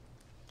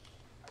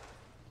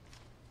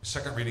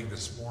Second reading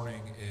this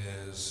morning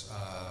is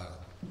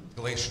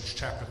Galatians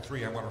chapter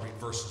 3. I want to read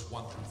verses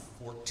 1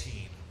 through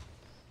 14.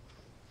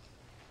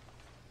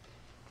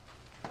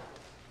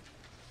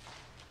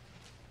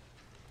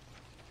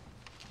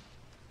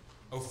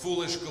 O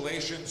foolish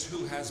Galatians,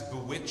 who has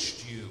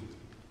bewitched you?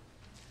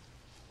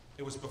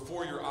 It was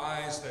before your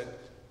eyes that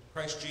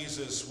Christ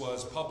Jesus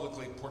was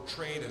publicly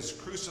portrayed as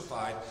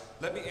crucified.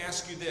 Let me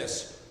ask you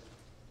this.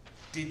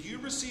 Did you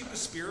receive the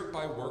Spirit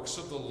by works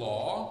of the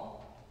law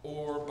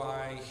or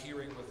by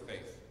hearing with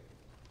faith?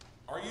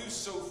 Are you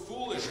so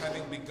foolish,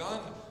 having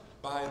begun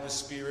by the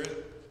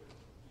Spirit?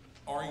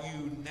 Are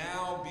you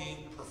now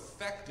being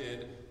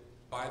perfected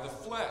by the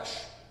flesh?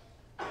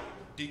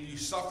 Did you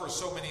suffer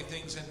so many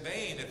things in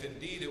vain, if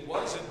indeed it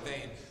was in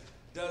vain?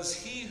 Does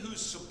he who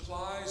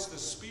supplies the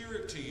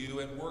Spirit to you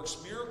and works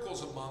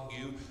miracles among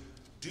you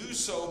do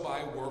so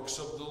by works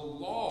of the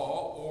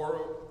law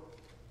or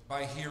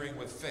by hearing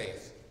with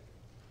faith?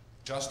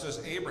 Just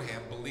as Abraham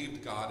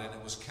believed God and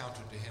it was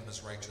counted to him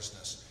as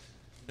righteousness.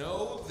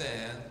 Know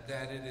then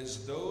that it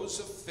is those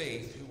of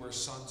faith who are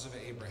sons of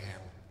Abraham.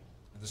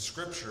 And the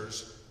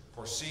Scriptures,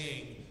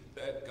 foreseeing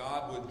that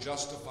God would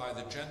justify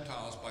the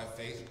Gentiles by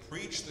faith,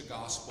 preached the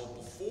gospel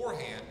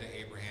beforehand to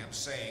Abraham,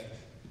 saying,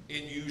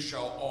 in you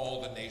shall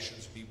all the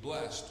nations be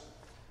blessed.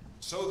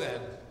 So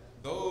then,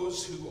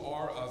 those who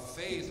are of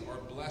faith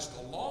are blessed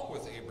along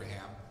with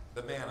Abraham,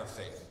 the man of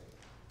faith.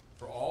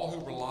 For all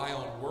who rely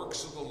on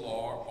works of the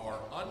law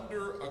are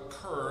under a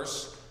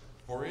curse,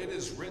 for it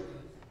is written,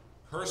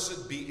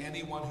 cursed be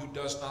anyone who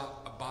does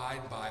not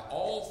abide by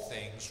all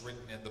things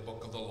written in the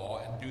book of the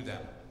law and do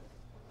them.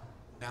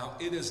 Now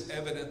it is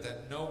evident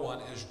that no one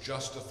is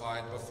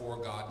justified before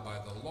God by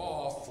the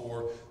law,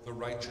 for the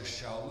righteous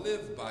shall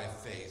live by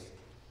faith.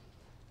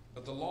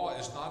 But the law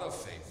is not of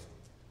faith.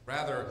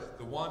 Rather,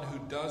 the one who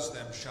does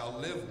them shall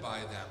live by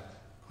them.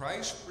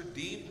 Christ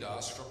redeemed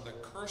us from the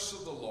curse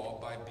of the law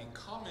by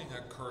becoming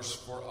a curse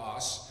for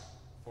us.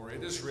 For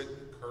it is written,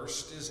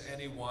 cursed is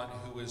anyone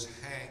who is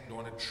hanged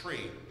on a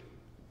tree,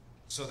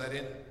 so that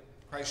in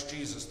Christ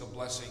Jesus the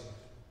blessing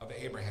of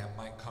Abraham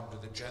might come to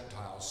the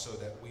Gentiles, so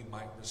that we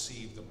might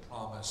receive the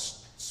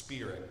promised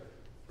Spirit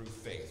through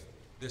faith.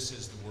 This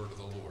is the word of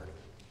the Lord.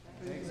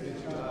 Thanks be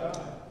to God.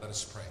 Let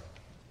us pray.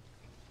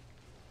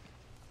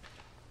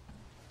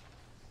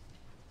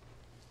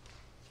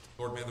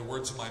 Lord, may the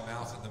words of my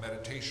mouth and the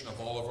meditation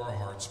of all of our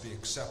hearts be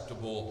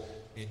acceptable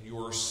in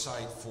your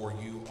sight, for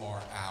you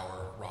are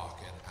our rock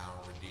and our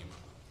Redeemer.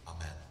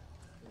 Amen.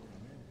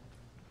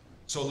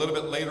 So a little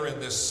bit later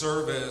in this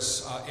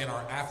service, in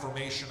our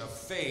affirmation of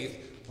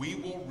faith, we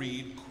will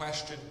read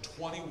question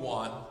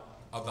 21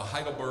 of the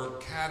Heidelberg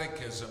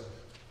Catechism,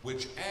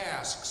 which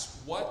asks,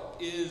 what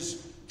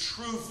is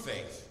true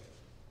faith?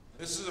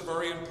 This is a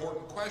very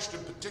important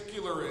question,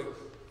 particularly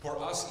for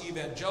us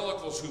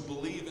evangelicals who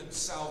believe in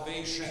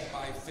salvation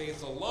by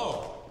faith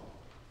alone.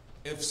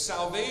 If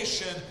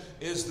salvation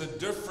is the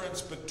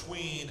difference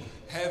between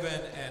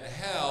heaven and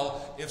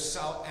hell, if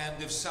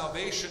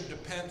salvation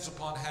depends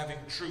upon having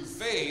true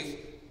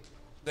faith,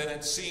 then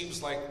it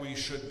seems like we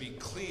should be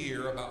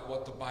clear about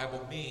what the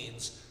Bible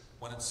means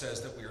when it says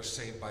that we are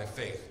saved by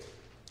faith.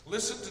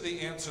 Listen to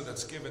the answer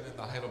that's given in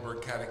the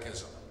Heidelberg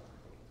Catechism.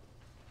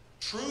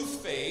 True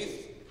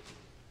faith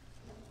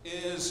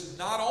is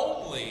not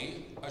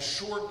only a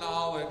sure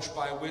knowledge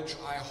by which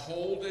I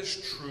hold as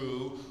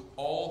true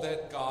all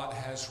that God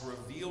has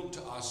revealed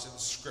to us in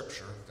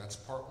Scripture. That's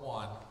part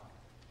one.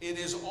 It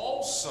is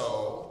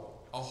also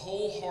a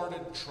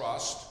wholehearted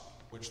trust,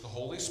 which the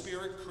Holy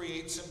Spirit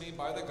creates in me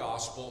by the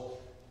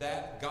gospel,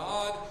 that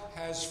God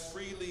has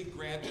freely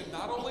granted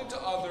not only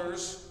to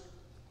others,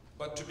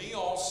 but to me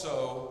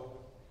also,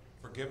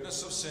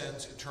 forgiveness of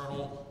sins,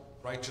 eternal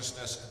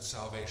righteousness, and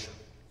salvation.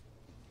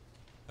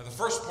 Now, the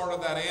first part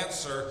of that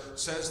answer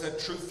says that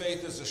true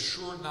faith is a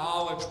sure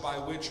knowledge by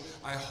which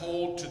I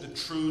hold to the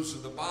truths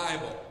of the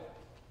Bible.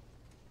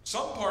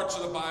 Some parts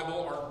of the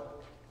Bible are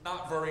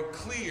not very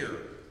clear.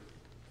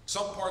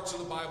 Some parts of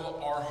the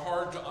Bible are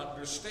hard to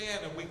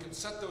understand, and we can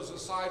set those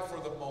aside for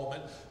the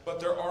moment, but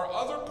there are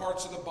other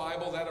parts of the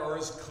Bible that are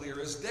as clear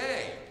as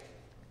day.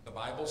 The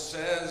Bible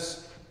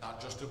says,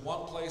 not just in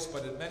one place,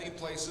 but in many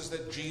places,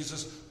 that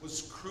Jesus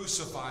was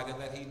crucified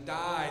and that he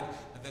died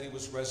and that he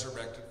was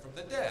resurrected from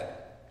the dead.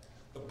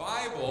 The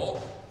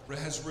Bible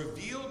has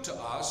revealed to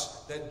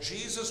us that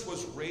Jesus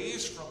was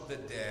raised from the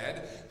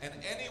dead, and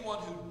anyone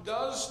who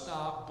does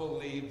not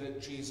believe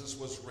that Jesus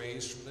was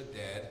raised from the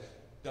dead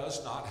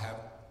does not have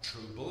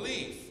true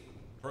belief.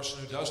 A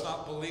person who does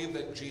not believe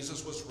that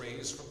Jesus was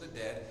raised from the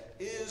dead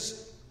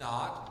is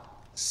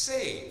not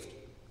saved.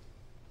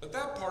 But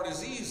that part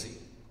is easy.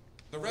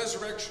 The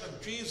resurrection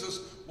of Jesus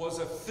was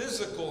a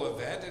physical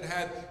event. It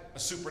had a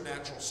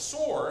supernatural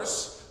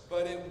source,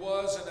 but it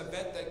was an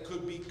event that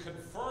could be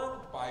confirmed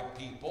by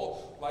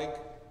people like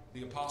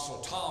the Apostle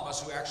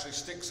Thomas, who actually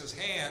sticks his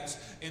hands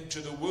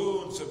into the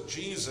wounds of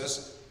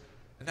Jesus.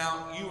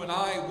 Now, you and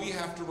I, we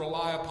have to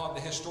rely upon the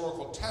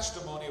historical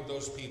testimony of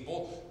those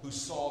people who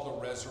saw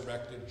the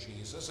resurrected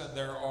Jesus, and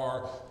there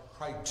are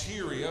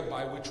criteria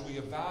by which we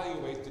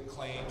evaluate the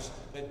claims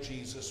that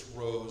Jesus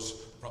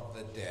rose from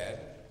the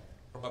dead.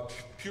 From a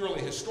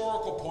purely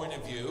historical point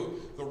of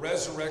view, the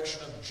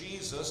resurrection of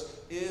Jesus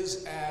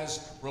is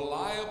as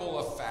reliable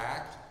a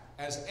fact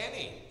as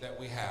any that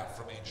we have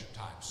from ancient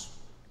times.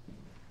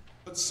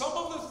 But some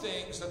of the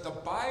things that the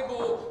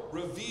Bible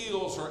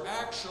reveals are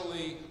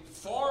actually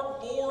far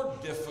more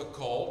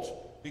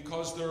difficult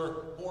because they're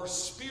more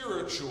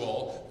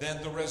spiritual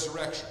than the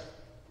resurrection.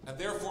 And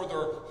therefore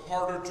they're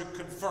harder to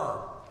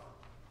confirm.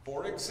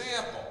 For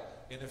example,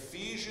 in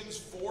Ephesians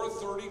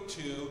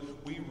 4:32,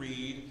 we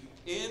read,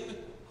 "In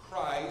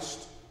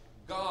Christ,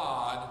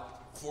 God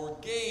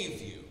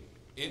forgave you."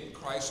 In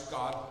Christ,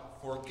 God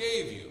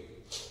forgave you.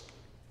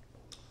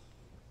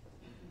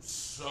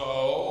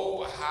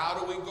 So, how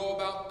do we go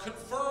about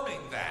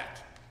confirming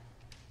that?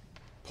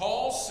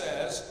 Paul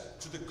says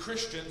to the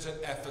Christians at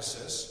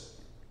Ephesus,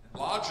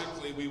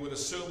 logically we would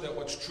assume that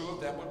what's true of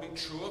them would be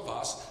true of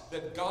us,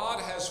 that God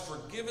has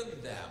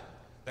forgiven them,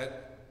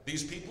 that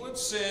these people had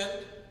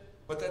sinned,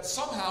 but that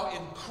somehow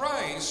in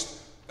Christ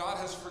God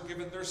has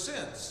forgiven their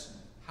sins.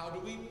 How do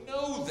we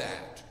know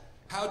that?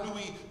 How do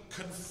we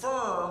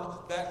confirm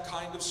that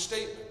kind of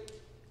statement?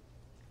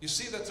 You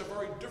see, that's a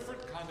very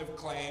different kind of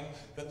claim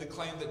than the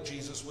claim that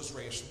Jesus was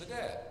raised from the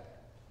dead.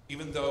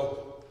 Even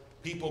though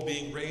people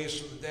being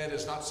raised from the dead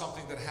is not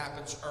something that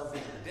happens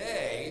every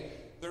day,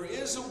 there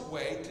is a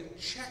way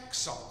to check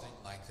something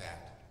like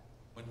that.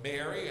 When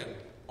Mary and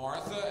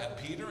Martha and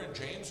Peter and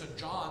James and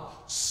John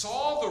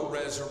saw the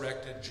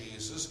resurrected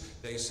Jesus,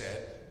 they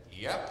said,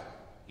 "Yep,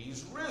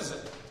 he's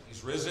risen.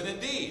 He's risen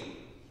indeed."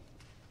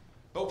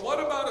 But what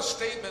about a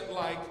statement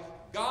like,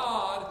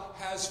 "God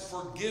has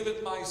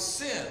forgiven my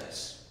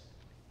sins"?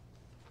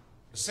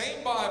 The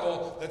same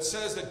Bible that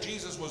says that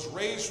Jesus was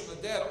raised from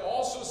the dead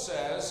also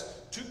says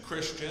to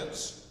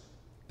Christians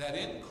that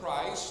in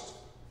Christ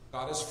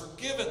God has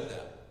forgiven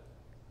them.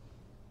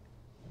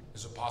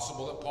 Is it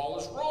possible that Paul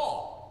is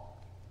wrong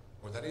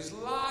or that he's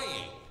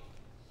lying?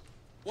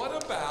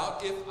 What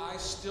about if I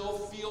still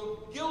feel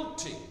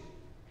guilty?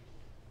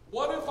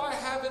 What if I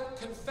haven't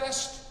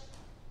confessed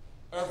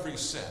every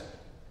sin?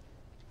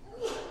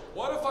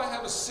 What if I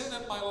have a sin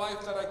in my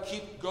life that I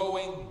keep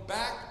going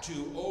back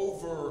to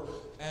over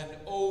and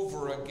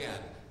over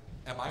again?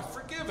 Am I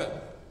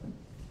forgiven?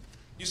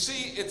 You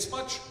see, it's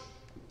much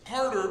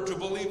harder to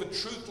believe a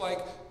truth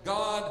like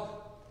God,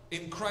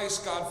 in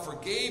Christ God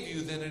forgave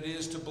you, than it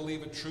is to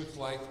believe a truth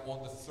like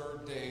on the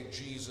third day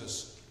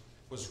Jesus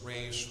was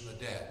raised from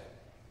the dead.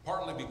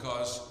 Partly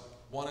because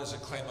one is a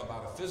claim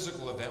about a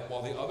physical event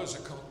while the other is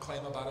a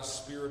claim about a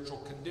spiritual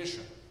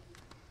condition.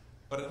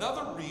 But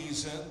another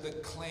reason the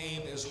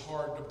claim is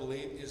hard to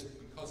believe is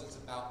because it's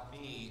about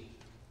me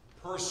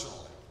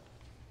personally.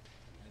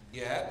 And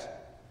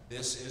yet,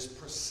 this is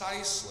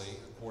precisely,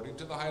 according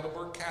to the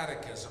Heidelberg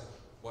Catechism,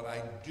 what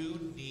I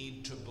do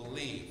need to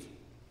believe.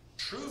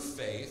 True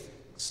faith,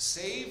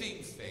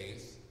 saving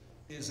faith,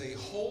 is a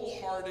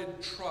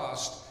wholehearted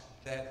trust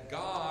that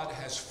God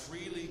has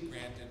freely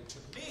granted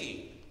to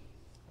me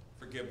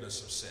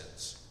forgiveness of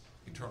sins,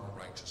 eternal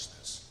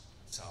righteousness,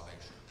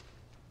 salvation.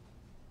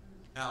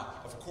 Now,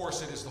 of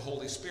course, it is the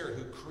Holy Spirit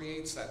who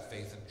creates that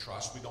faith and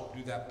trust. We don't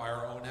do that by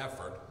our own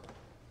effort.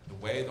 The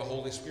way the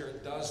Holy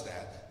Spirit does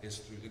that is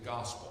through the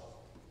gospel,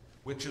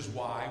 which is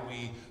why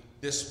we,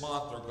 this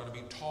month, are going to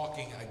be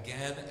talking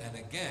again and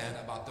again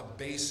about the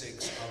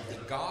basics of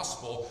the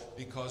gospel,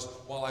 because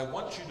while I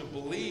want you to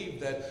believe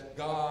that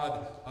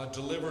God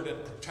delivered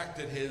and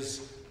protected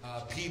his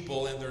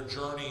people in their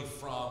journey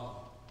from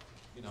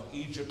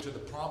Egypt to the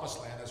Promised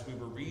Land, as we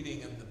were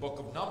reading in the book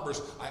of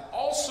Numbers, I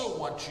also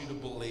want you to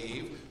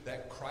believe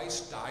that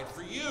Christ died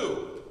for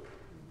you,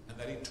 and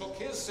that he took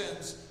your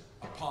sins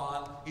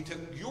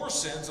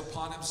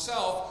upon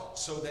himself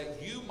so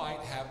that you might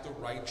have the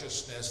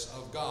righteousness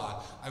of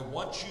God. I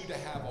want you to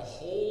have a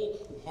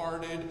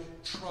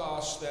wholehearted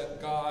trust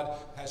that God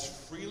has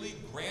freely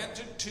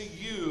granted to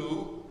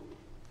you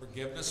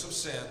forgiveness of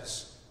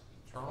sins,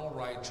 eternal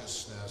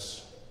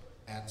righteousness,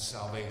 and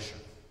salvation.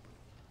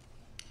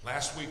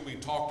 Last week we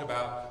talked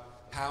about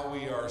how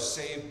we are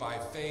saved by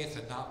faith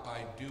and not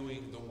by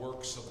doing the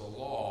works of the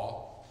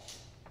law.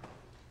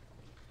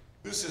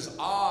 This is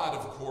odd,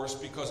 of course,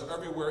 because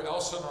everywhere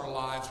else in our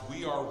lives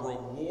we are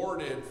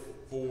rewarded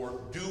for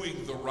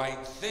doing the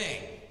right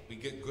thing. We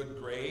get good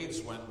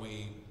grades when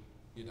we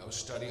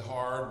study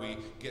hard. We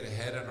get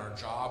ahead in our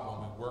job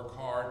when we work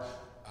hard.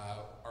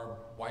 Our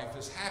wife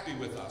is happy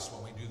with us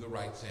when we do the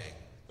right thing.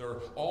 There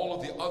are all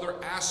of the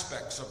other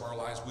aspects of our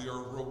lives. We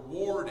are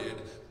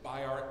rewarded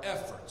by our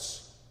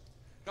efforts.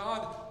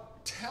 God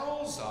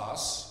tells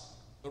us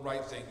the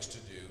right things to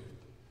do,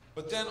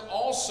 but then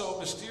also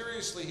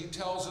mysteriously he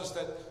tells us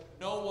that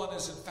no one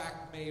is in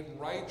fact made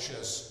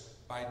righteous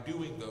by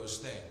doing those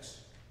things.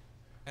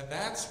 And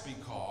that's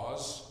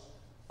because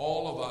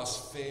all of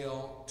us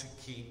fail to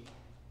keep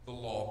the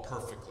law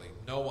perfectly.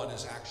 No one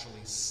is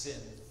actually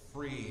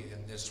sin-free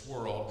in this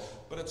world.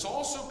 But it's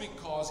also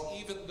because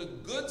even the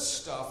good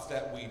stuff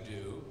that we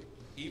do,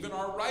 even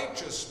our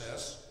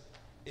righteousness,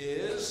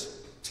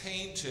 is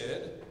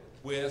tainted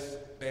with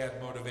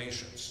bad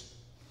motivations.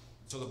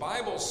 So the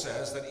Bible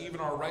says that even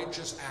our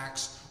righteous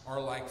acts are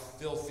like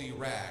filthy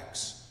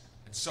rags.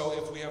 And so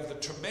if we have the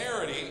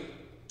temerity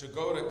to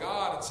go to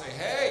God and say,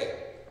 hey,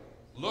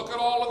 look at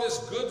all of this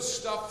good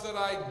stuff that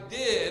I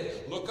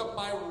did. Look at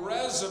my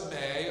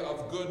resume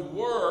of good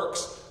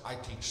works. I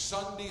teach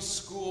Sunday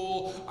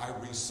school. I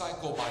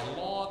recycle my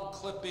lawn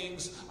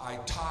clippings. I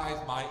tithe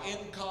my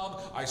income.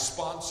 I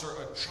sponsor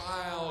a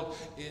child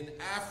in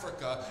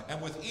Africa.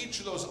 And with each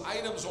of those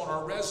items on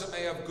our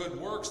resume of good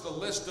works, the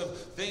list of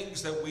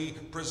things that we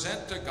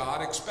present to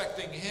God,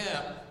 expecting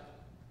Him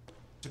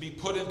to be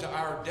put into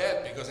our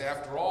debt, because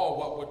after all,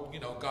 what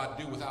would God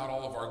do without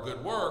all of our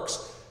good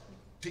works?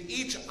 To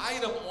each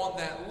item on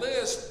that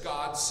list,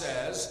 God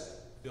says,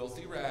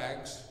 filthy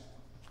rags,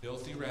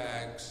 filthy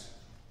rags,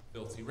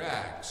 filthy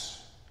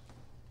rags.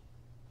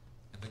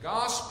 In the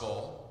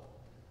gospel,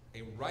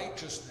 a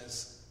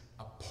righteousness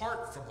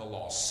apart from the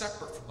law,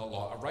 separate from the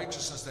law, a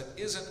righteousness that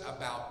isn't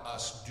about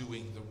us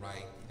doing the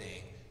right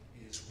thing,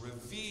 is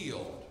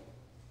revealed.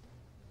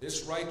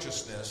 This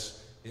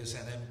righteousness is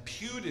an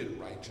imputed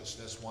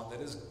righteousness, one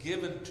that is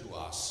given to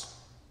us,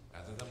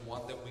 rather than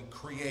one that we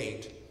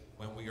create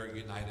when we are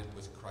united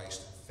with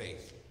Christ in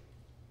faith.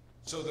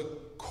 So the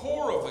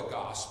core of the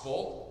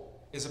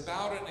gospel is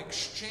about an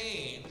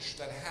exchange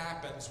that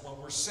happens when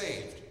we're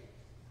saved.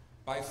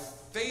 By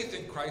faith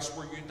in Christ,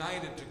 we're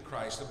united to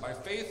Christ. And by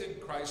faith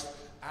in Christ,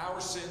 our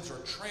sins are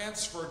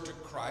transferred to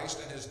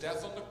Christ, and His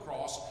death on the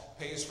cross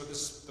pays for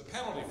the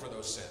penalty for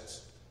those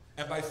sins.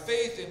 And by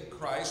faith in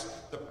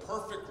Christ, the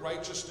perfect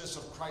righteousness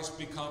of Christ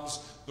becomes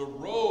the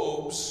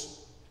robes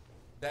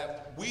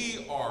that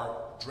we are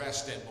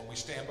dressed in when we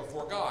stand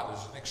before God.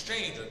 There's an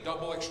exchange, a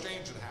double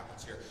exchange that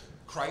happens here.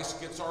 Christ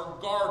gets our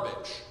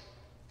garbage,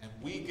 and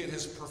we get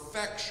His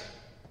perfection.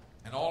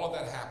 And all of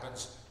that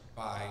happens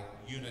by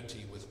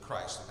unity with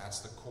Christ, and that's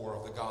the core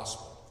of the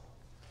gospel.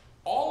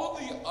 All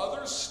of the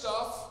other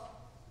stuff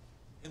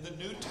in the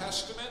New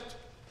Testament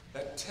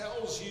that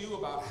tells you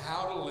about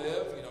how to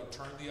live,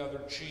 turn the other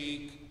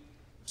cheek.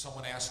 If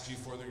someone asks you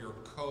for your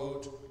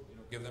coat,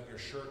 give them your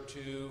shirt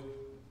too.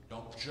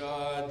 Don't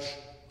judge.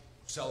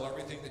 Sell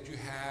everything that you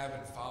have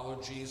and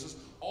follow Jesus.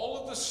 All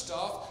of the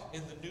stuff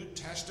in the New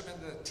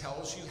Testament that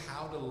tells you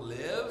how to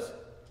live,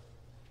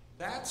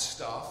 that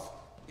stuff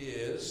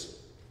is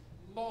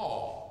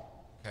law.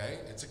 Okay?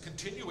 It's a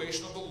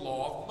continuation of the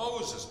law of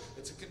Moses.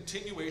 It's a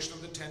continuation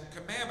of the Ten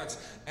Commandments.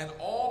 And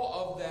all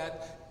of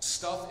that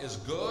stuff is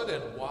good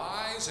and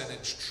wise, and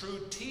it's true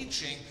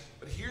teaching.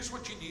 But here's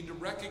what you need to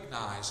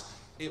recognize.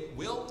 It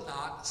will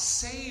not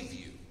save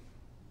you.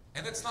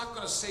 And it's not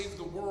going to save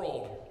the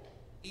world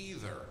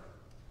either.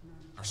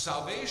 Our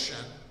salvation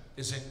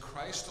is in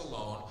Christ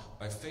alone,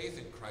 by faith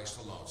in Christ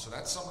alone. So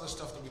that's some of the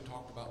stuff that we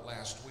talked about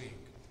last week.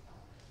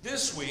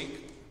 This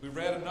week, we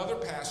read another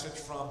passage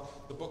from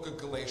the book of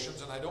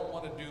Galatians, and I don't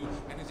want to do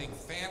anything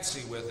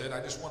fancy with it.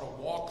 I just want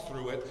to walk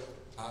through it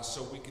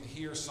so we can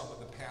hear some of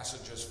the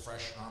passages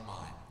fresh in our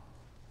mind.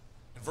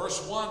 In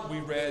verse 1, we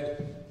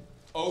read,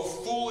 "O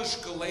foolish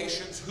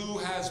Galatians, who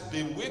has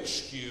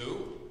bewitched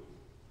you?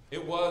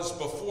 It was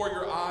before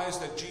your eyes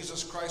that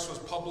Jesus Christ was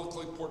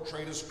publicly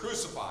portrayed as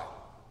crucified."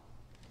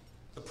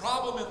 The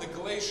problem in the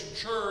Galatian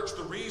church,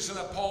 the reason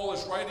that Paul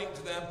is writing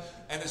to them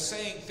and is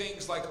saying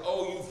things like,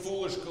 "Oh, you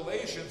foolish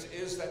Galatians,"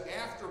 is that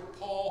after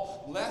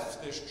Paul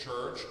left this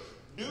church,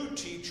 new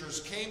teachers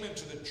came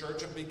into the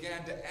church and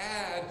began to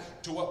add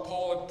to what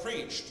Paul had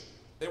preached.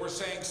 They were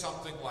saying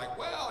something like,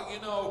 well,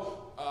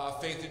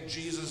 faith in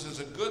Jesus is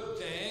a good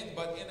thing,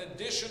 but in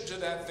addition to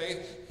that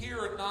faith, here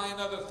are 9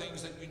 other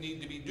things that you need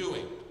to be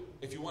doing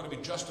if you want to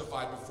be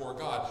justified before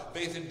God.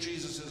 Faith in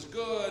Jesus is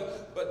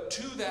good, but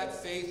to that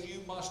faith you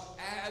must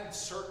add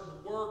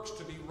certain works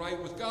to be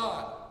right with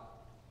God.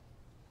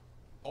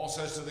 Paul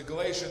says to the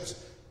Galatians,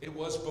 it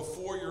was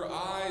before your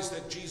eyes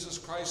that Jesus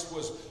Christ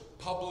was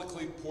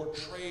publicly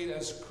portrayed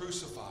as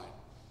crucified.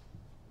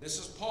 This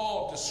is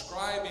Paul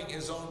describing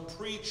his own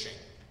preaching,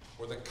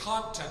 or the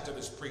content of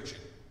his preaching.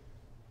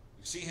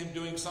 We see him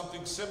doing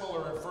something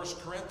similar in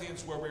 1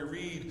 Corinthians, where we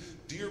read,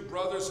 "Dear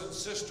brothers and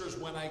sisters,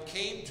 when I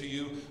came to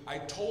you, I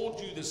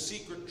told you the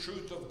secret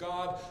truth of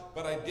God,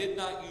 but I did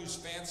not use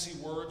fancy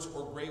words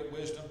or great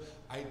wisdom.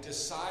 I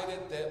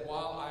decided that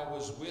while I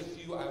was with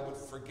you, I would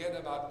forget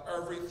about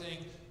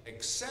everything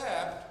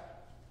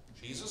except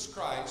Jesus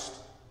Christ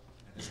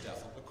and His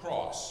death on the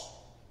cross."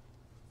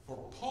 For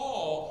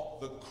Paul,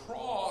 the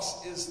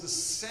cross is the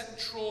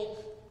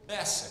central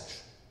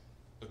message.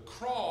 The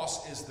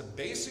cross is the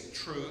basic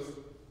truth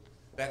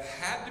that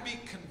had to be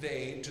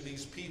conveyed to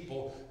these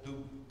people who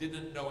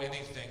didn't know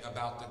anything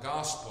about the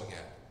gospel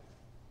yet.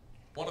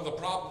 One of the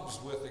problems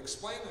with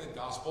explaining the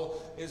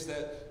gospel is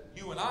that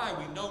you and I,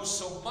 we know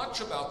so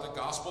much about the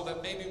gospel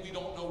that maybe we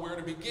don't know where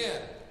to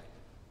begin.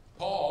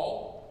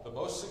 Paul, the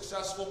most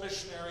successful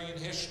missionary in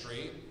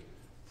history,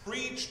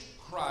 preached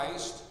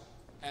Christ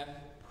and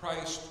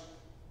Christ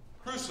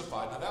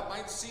crucified. Now that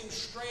might seem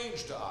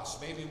strange to us.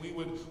 Maybe we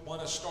would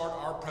want to start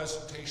our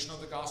presentation of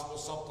the gospel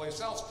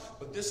someplace else.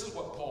 But this is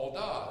what Paul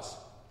does.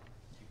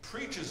 He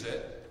preaches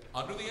it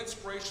under the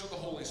inspiration of the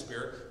Holy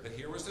Spirit, that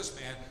here was this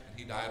man, and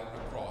he died on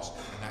the cross,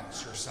 and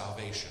that's your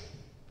salvation.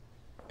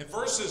 In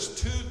verses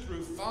 2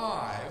 through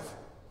 5,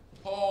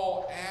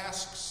 Paul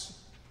asks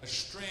a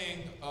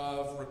string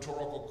of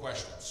rhetorical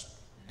questions.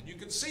 And you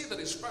can see that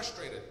he's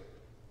frustrated.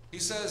 He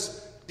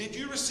says, did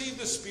you receive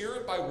the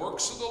Spirit by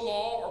works of the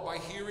law or by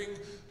hearing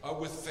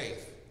with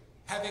faith?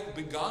 Having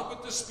begun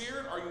with the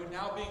Spirit, are you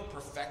now being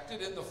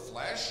perfected in the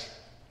flesh?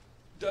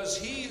 Does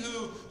he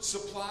who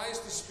supplies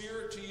the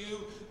Spirit to you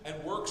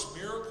and works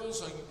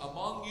miracles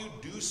among you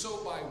do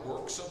so by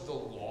works of the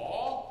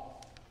law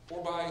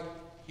or by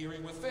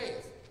hearing with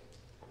faith?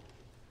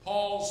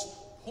 Paul's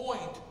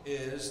point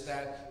is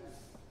that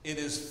it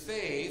is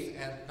faith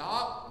and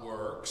not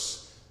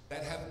works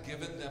that have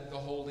given them the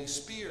Holy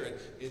Spirit.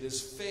 It is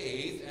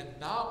faith and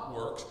not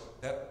works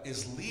that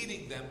is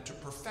leading them to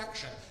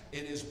perfection.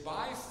 It is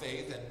by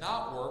faith and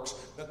not works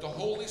that the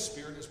Holy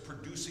Spirit is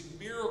producing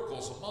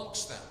miracles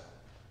amongst them.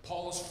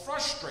 Paul is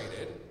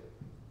frustrated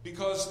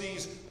because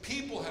these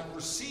people have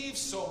received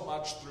so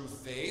much through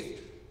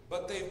faith,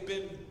 but they've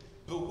been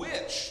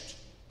bewitched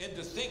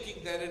into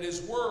thinking that it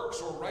is works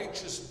or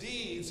righteous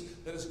deeds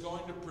that is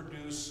going to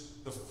produce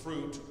the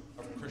fruit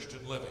of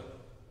Christian living.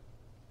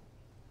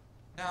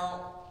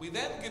 Now, we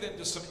then get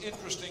into some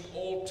interesting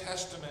Old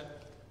Testament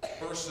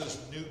versus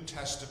New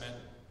Testament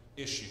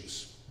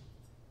issues.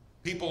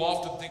 People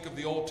often think of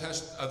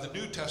the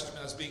New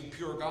Testament as being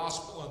pure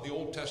gospel and the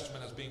Old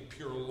Testament as being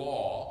pure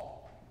law.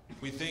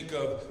 We think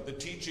of the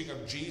teaching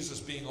of Jesus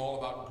being all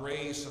about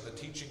grace and the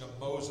teaching of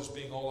Moses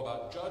being all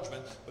about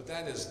judgment, but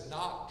that is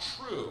not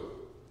true.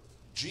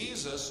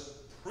 Jesus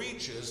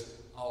preaches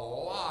a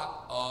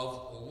lot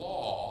of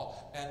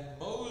law, and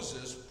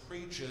Moses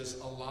preaches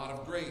a lot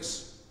of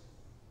grace.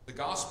 The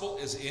gospel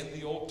is in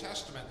the Old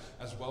Testament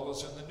as well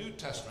as in the New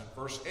Testament.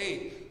 Verse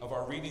 8 of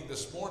our reading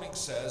this morning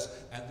says,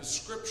 and the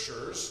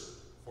scriptures,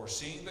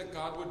 foreseeing that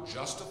God would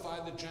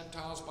justify the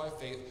Gentiles by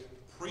faith,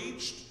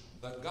 preached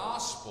the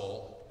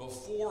gospel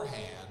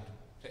beforehand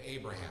to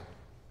Abraham.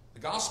 The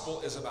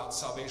gospel is about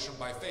salvation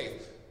by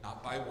faith,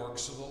 not by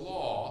works of the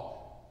law.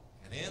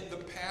 And in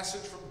the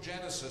passage from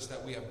Genesis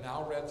that we have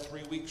now read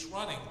 3 weeks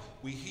running,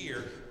 we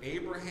hear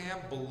Abraham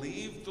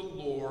believed the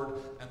Lord,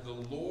 and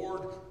the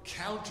Lord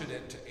counted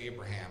it to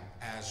Abraham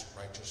as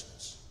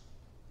righteousness.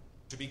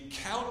 To be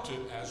counted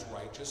as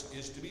righteous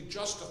is to be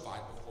justified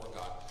before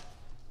God.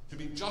 To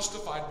be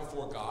justified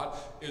before God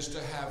is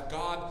to have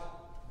God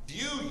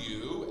view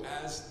you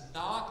as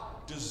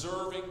not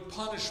deserving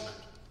punishment.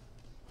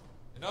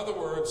 In other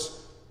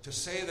words, to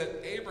say that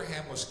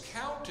Abraham was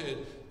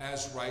counted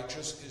as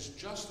righteous is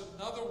just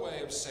another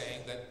way of saying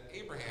that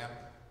Abraham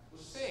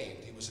was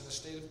saved. He was in a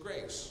state of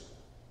grace.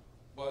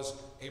 Was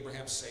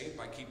Abraham saved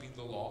by keeping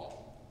the law?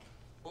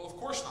 Well, of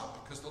course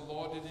not, because the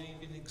law didn't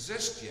even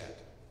exist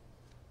yet.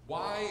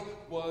 Why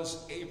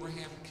was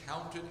Abraham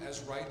counted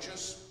as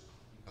righteous?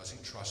 Because he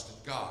trusted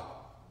God.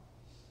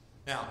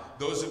 Now,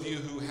 those of you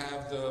who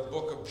have the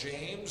book of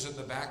James in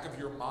the back of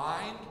your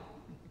mind,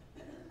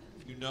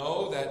 you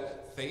know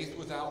that faith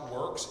without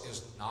works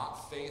is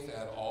not faith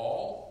at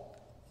all.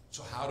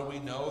 So how do we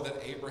know that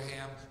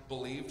Abraham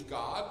believed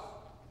God?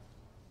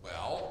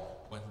 Well,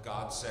 when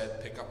God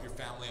said, pick up your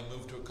family and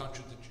move to a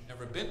country that you've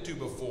never been to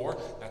before,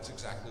 that's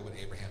exactly what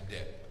Abraham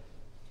did.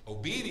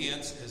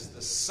 Obedience is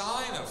the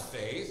sign of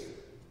faith.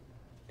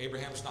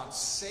 Abraham's not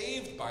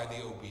saved by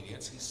the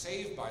obedience, he's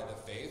saved by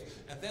the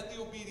faith, and then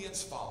the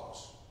obedience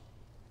follows.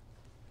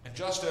 And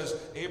just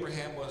as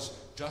Abraham was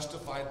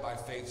justified by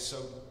faith,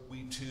 so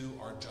we too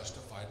are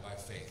justified by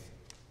faith.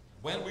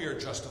 When we are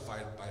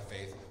justified by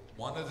faith,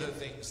 one of the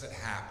things that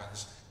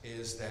happens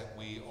is that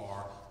we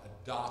are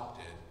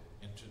adopted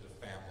into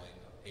the family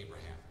of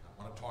Abraham.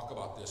 I want to talk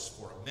about this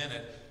for a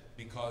minute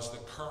because the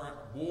current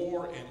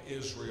war in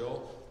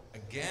Israel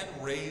again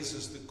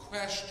raises the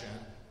question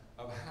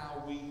of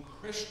how we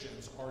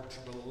Christians are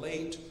to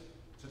relate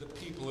to the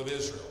people of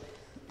Israel.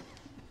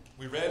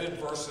 We read in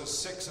verses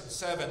 6 and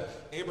 7,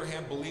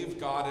 Abraham believed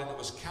God and it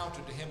was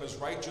counted to him as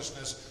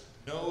righteousness.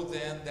 Know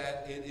then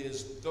that it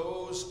is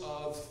those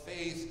of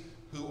faith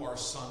who are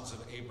sons of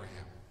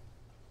Abraham.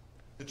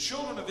 The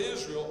children of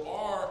Israel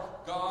are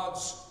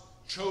God's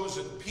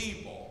chosen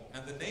people,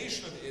 and the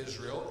nation of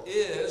Israel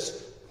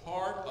is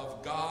part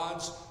of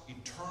God's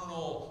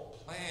eternal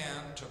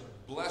plan to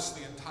bless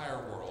the entire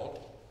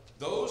world.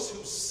 Those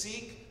who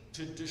seek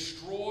to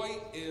destroy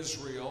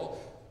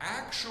Israel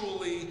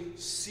actually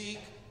seek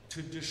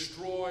to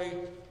destroy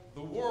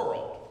the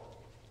world.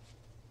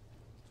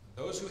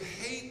 Those who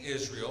hate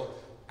Israel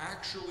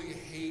actually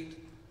hate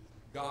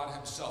God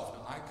himself.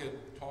 Now, I could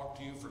talk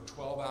to you for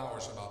 12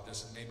 hours about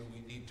this, and maybe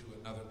we need to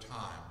another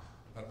time,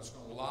 but I'm just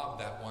going to lob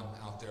that one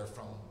out there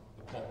from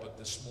the pulpit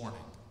this morning.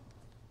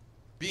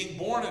 Being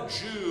born a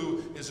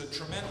Jew is a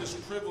tremendous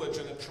privilege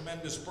and a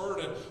tremendous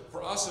burden.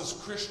 For us as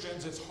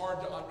Christians, it's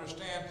hard to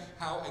understand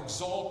how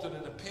exalted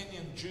an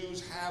opinion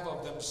Jews have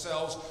of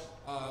themselves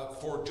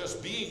for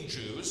just being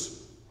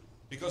Jews,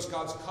 because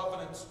God's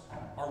covenants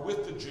are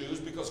with the Jews,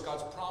 because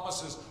God's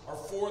promises are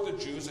for the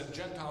Jews, and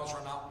Gentiles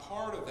are not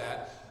part of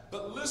that.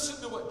 But listen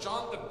to what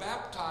John the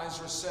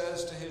Baptizer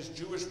says to his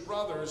Jewish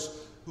brothers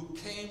who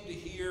came to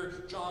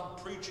hear John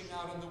preaching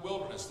out in the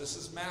wilderness. This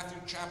is Matthew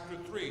chapter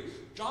 3.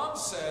 John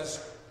says,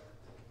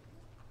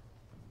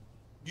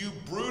 "You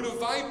brood of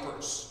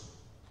vipers,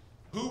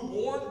 who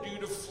warned you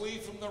to flee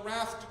from the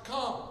wrath to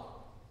come?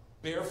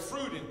 Bear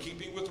fruit in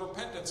keeping with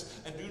repentance,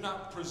 and do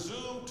not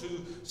presume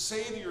to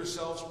say to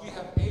yourselves, 'We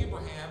have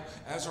Abraham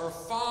as our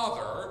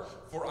father,'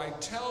 for I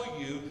tell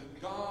you,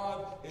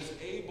 God is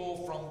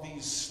able from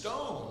these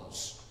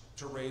stones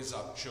to raise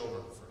up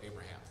children for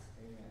Abraham."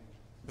 Amen.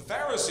 The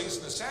Pharisees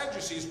and the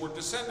Sadducees were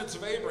descendants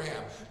of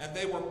Abraham, and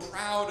they were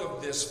proud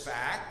of this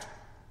fact.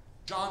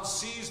 John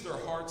sees their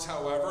hearts,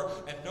 however,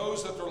 and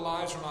knows that their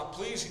lives are not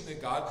pleasing to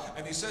God,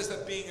 and he says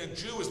that being a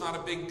Jew is not a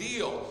big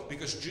deal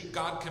because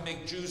God can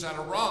make Jews out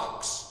of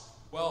rocks.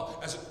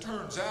 Well, as it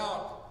turns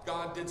out,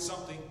 God did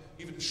something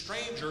even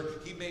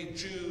stranger. He made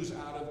Jews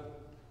out of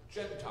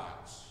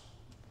Gentiles.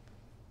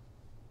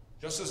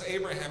 Just as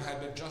Abraham had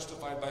been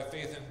justified by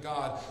faith in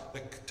God,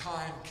 the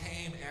time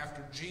came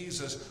after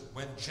Jesus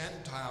when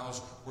Gentiles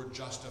were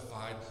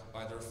justified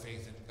by their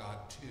faith in God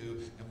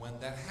too. And when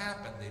that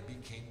happened, they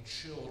became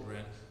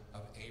children of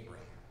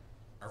Abraham.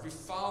 Every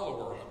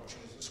follower of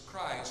Jesus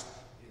Christ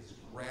is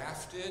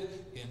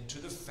grafted into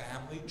the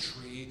family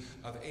tree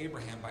of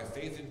Abraham. By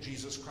faith in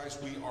Jesus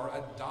Christ, we are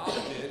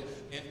adopted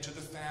into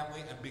the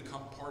family and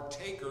become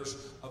partakers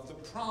of the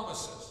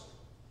promises.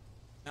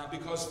 Now,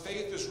 because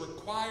faith is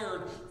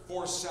required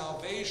for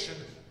salvation,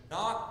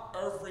 not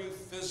every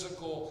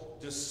physical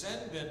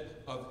descendant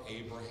of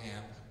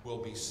Abraham will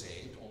be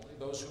saved, only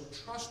those who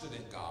trusted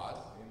in God.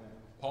 Amen.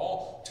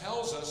 Paul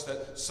tells us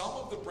that some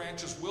of the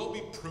branches will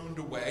be pruned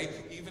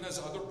away, even as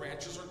other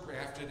branches are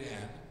grafted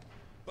in.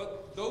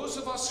 But those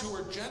of us who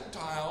are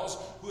Gentiles,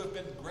 who have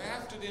been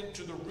grafted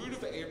into the root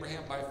of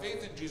Abraham by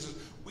faith in Jesus,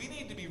 we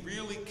need to be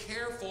really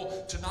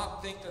careful to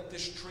not think that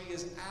this tree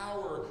is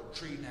our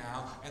tree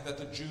now and that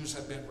the Jews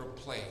have been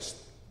replaced.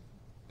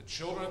 The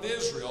children of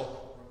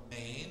Israel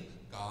remain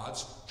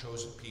God's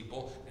chosen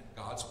people, and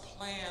God's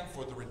plan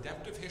for the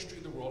redemptive history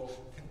of the world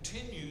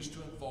continues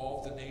to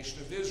involve the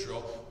nation of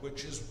Israel,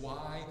 which is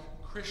why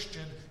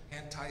Christian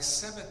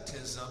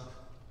anti-Semitism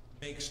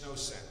makes no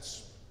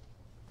sense.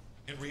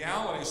 In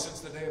reality, since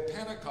the day of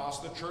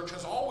Pentecost, the church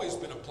has always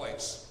been a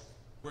place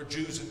where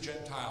Jews and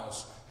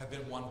Gentiles have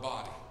been one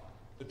body.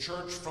 The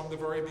church from the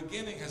very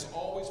beginning has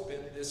always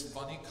been this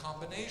funny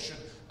combination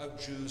of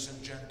Jews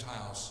and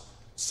Gentiles.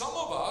 Some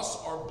of us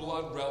are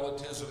blood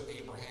relatives of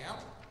Abraham.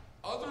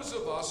 Others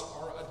of us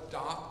are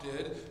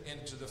adopted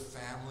into the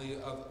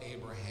family of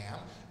Abraham.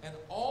 And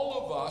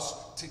all of us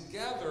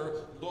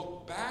together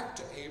look back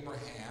to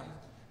Abraham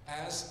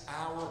as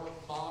our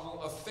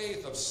model of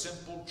faith, of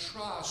simple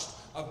trust,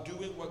 of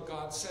doing what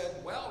God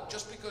said, well,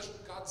 just because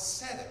God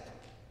said it.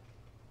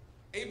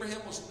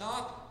 Abraham was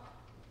not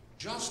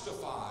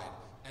justified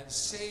and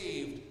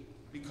saved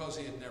because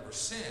he had never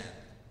sinned.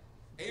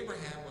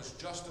 Abraham was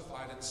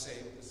justified and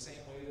saved the same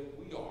way that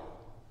we are,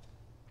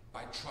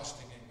 by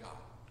trusting in God.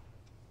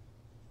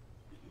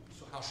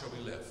 So how shall we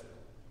live?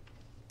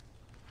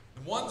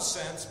 In one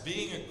sense,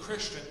 being a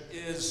Christian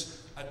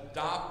is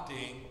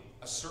adopting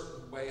a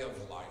certain way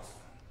of life.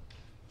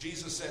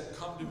 Jesus said,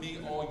 "Come to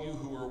me, all you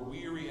who are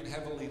weary and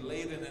heavily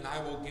laden, and I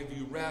will give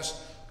you rest,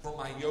 for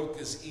my yoke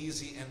is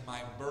easy and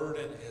my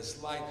burden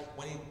is light."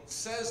 When he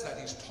says that,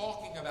 he's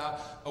talking about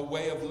a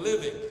way of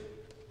living.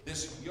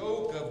 This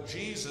yoke of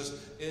Jesus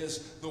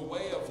is the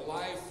way of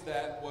life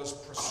that was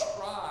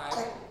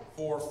prescribed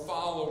for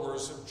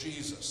followers of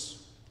Jesus.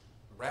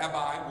 The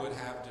rabbi would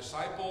have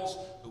disciples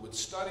who would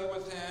study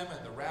with him,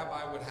 and the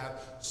rabbi would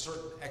have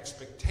certain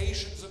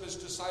expectations of his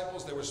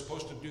disciples. They were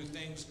supposed to do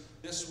things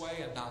this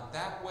way and not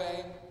that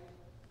way.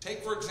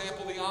 Take, for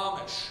example, the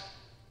Amish,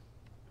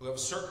 who have a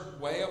certain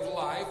way of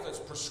life that's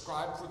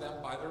prescribed for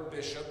them by their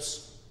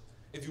bishops.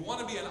 If you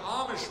want to be an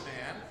Amish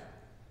man,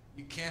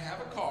 you can't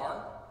have a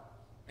car,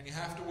 and you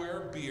have to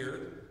wear a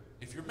beard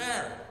if you're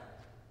married.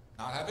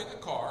 Not having a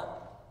car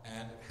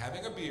and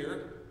having a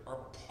beard are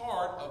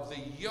part of the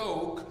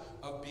yoke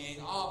of being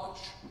Amish.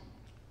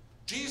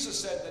 Jesus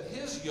said that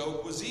his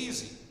yoke was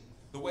easy.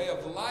 The way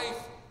of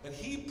life that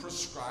he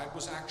prescribed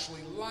was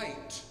actually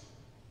light.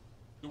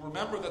 You'll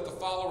remember that the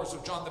followers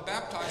of John the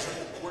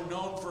Baptizer were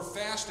known for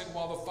fasting,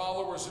 while the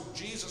followers of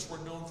Jesus were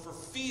known for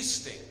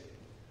feasting.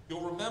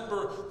 You'll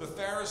remember the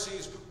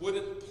Pharisees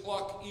wouldn't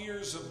pluck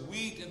ears of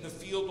wheat in the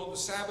field on the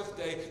Sabbath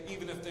day,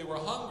 even if they were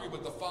hungry,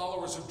 but the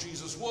followers of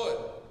Jesus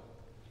would.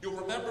 You'll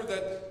remember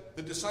that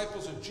the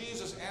disciples of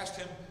Jesus asked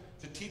him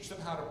to teach them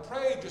how to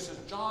pray, just as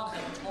John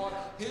had taught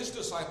his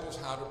disciples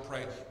how to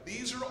pray.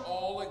 These are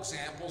all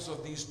examples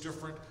of these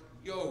different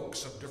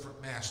yokes of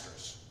different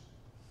masters.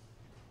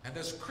 And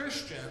as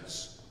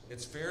Christians,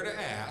 it's fair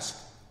to ask,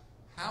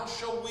 how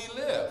shall we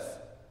live?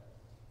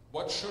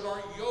 What should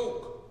our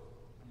yoke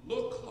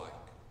look like?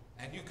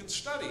 And you can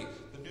study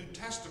the New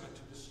Testament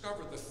to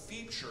discover the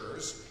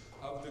features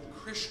of the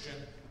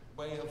Christian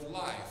way of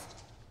life.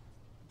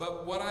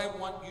 But what I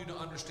want you to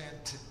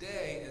understand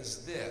today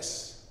is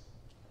this,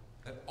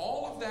 that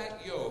all of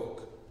that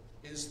yoke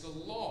is the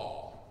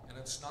law, and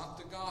it's not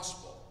the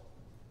gospel.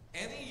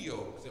 Any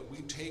yoke that we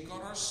take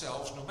on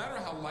ourselves, no matter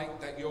how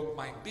light that yoke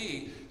might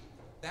be,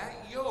 that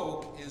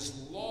yoke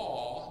is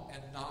law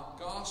and not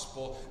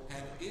gospel,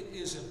 and it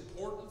is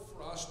important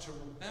for us to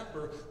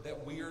remember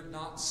that we are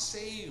not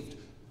saved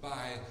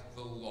by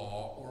the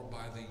law or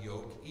by the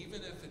yoke,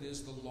 even if it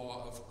is the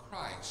law of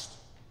Christ.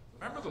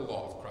 Remember the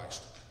law of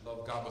Christ.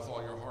 Love God with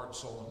all your heart,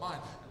 soul, and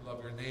mind, and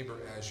love your neighbor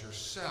as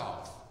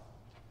yourself.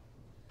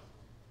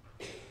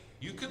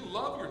 You can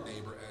love your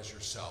neighbor as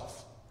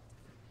yourself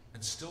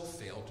and still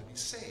fail to be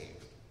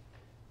saved.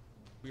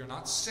 We are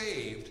not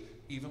saved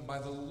even by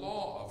the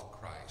law of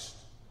Christ.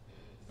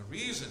 The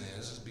reason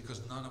is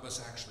because none of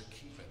us actually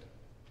keep it.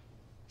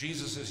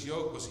 Jesus'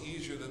 yoke was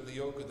easier than the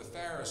yoke of the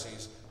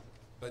Pharisees,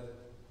 but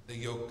the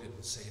yoke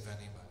didn't save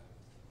anybody.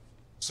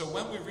 So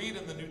when we read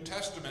in the New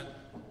Testament,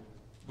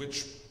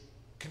 which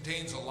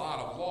contains a lot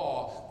of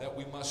law, that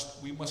we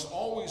must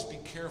always be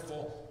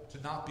careful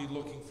to not be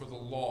looking for the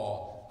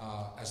law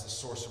as the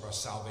source of our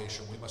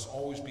salvation. We must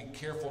always be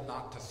careful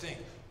not to think,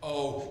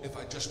 oh, if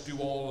I just do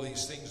all of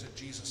these things that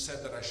Jesus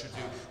said that I should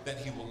do, then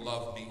he will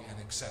love me and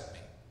accept me.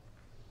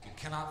 We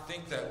cannot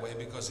think that way,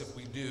 because if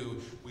we do,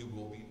 we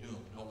will be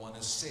doomed. No one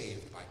is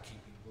saved by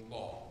keeping the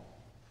law.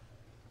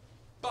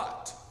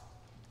 But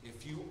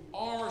if you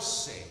are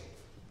saved,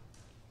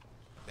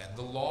 then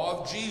the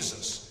law of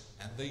Jesus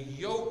and the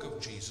yoke of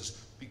Jesus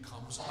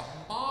becomes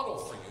a model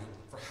for you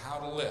for how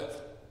to live.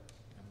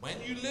 And when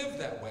you live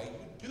that way,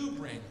 you do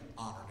bring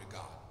honor to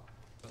God.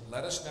 But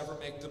let us never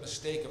make the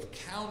mistake of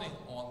counting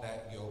on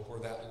that yoke or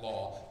that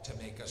law to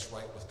make us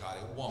right with God.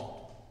 It won't.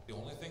 The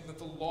only thing that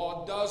the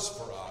law does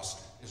for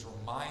us is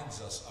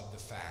reminds us of the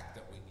fact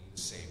that we need a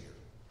Savior.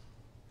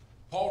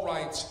 Paul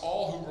writes,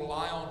 all who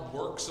rely on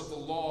works of the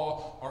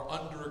law are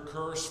under a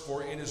curse,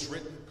 for it is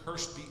written,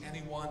 cursed be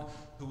anyone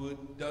who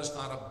does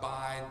not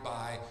abide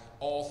by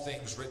all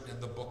things written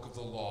in the book of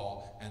the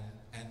law and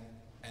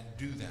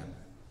do them.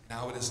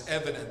 Now it is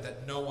evident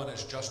that no one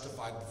is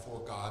justified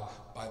before God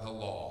by the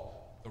law.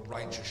 The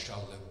righteous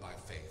shall live by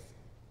faith.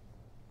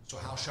 So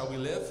how shall we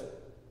live?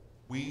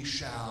 We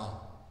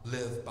shall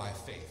live by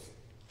faith,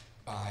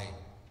 by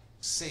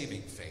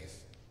saving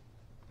faith.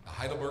 The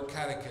Heidelberg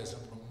Catechism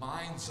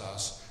reminds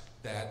us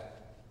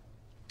that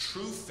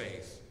true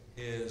faith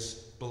is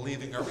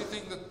believing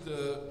everything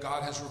that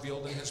God has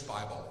revealed in his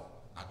Bible,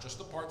 not just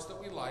the parts that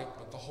we like,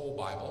 but the whole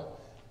Bible,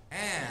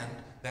 and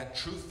that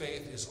true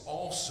faith is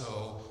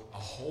also a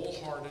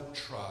wholehearted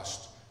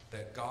trust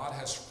that God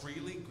has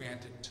freely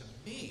granted to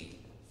me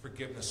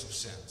forgiveness of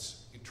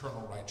sins,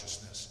 eternal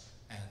righteousness,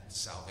 and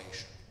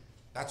salvation.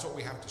 That's what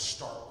we have to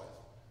start with.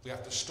 We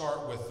have to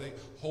start with the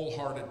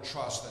wholehearted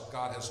trust that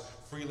God has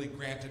freely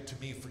granted to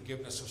me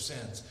forgiveness of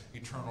sins,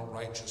 eternal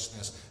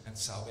righteousness, and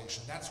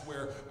salvation. That's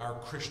where our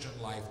Christian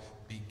life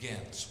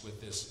begins,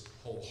 with this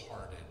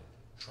wholehearted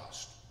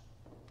trust.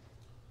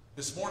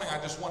 This morning, I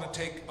just want to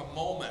take a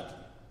moment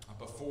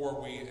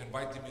before we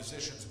invite the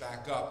musicians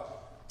back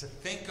up to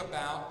think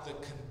about the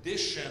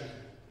condition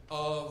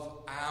of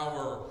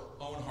our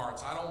own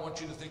hearts. I don't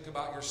want you to think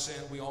about your sin.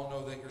 We all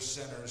know that you're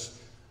sinners.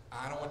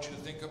 I don't want you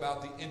to think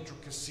about the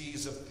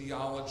intricacies of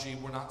theology.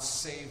 We're not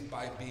saved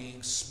by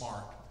being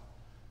smart.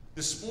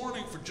 This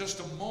morning, for just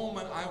a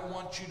moment, I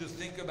want you to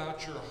think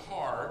about your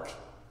heart.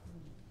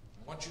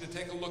 I want you to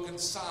take a look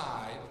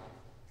inside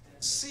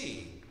and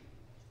see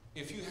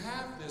if you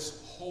have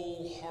this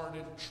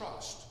wholehearted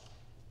trust.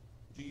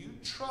 Do you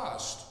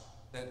trust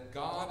that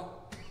God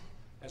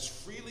has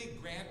freely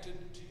granted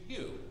to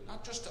you,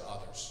 not just to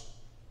others,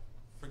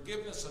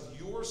 forgiveness of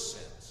your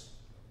sins,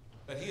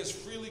 that he has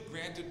freely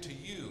granted to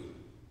you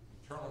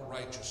eternal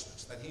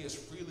righteousness, that he has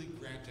freely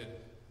granted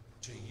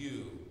to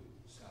you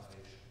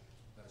salvation?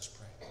 Let us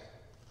pray.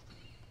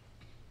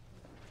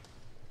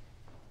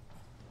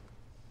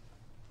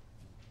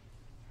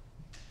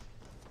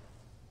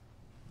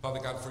 Father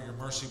God, for your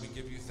mercy, we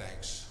give you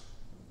thanks.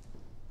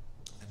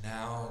 And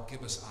now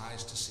give us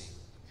eyes to see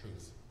the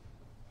truth,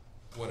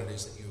 what it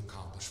is that you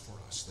accomplish for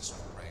us. This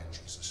we pray in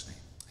Jesus' name.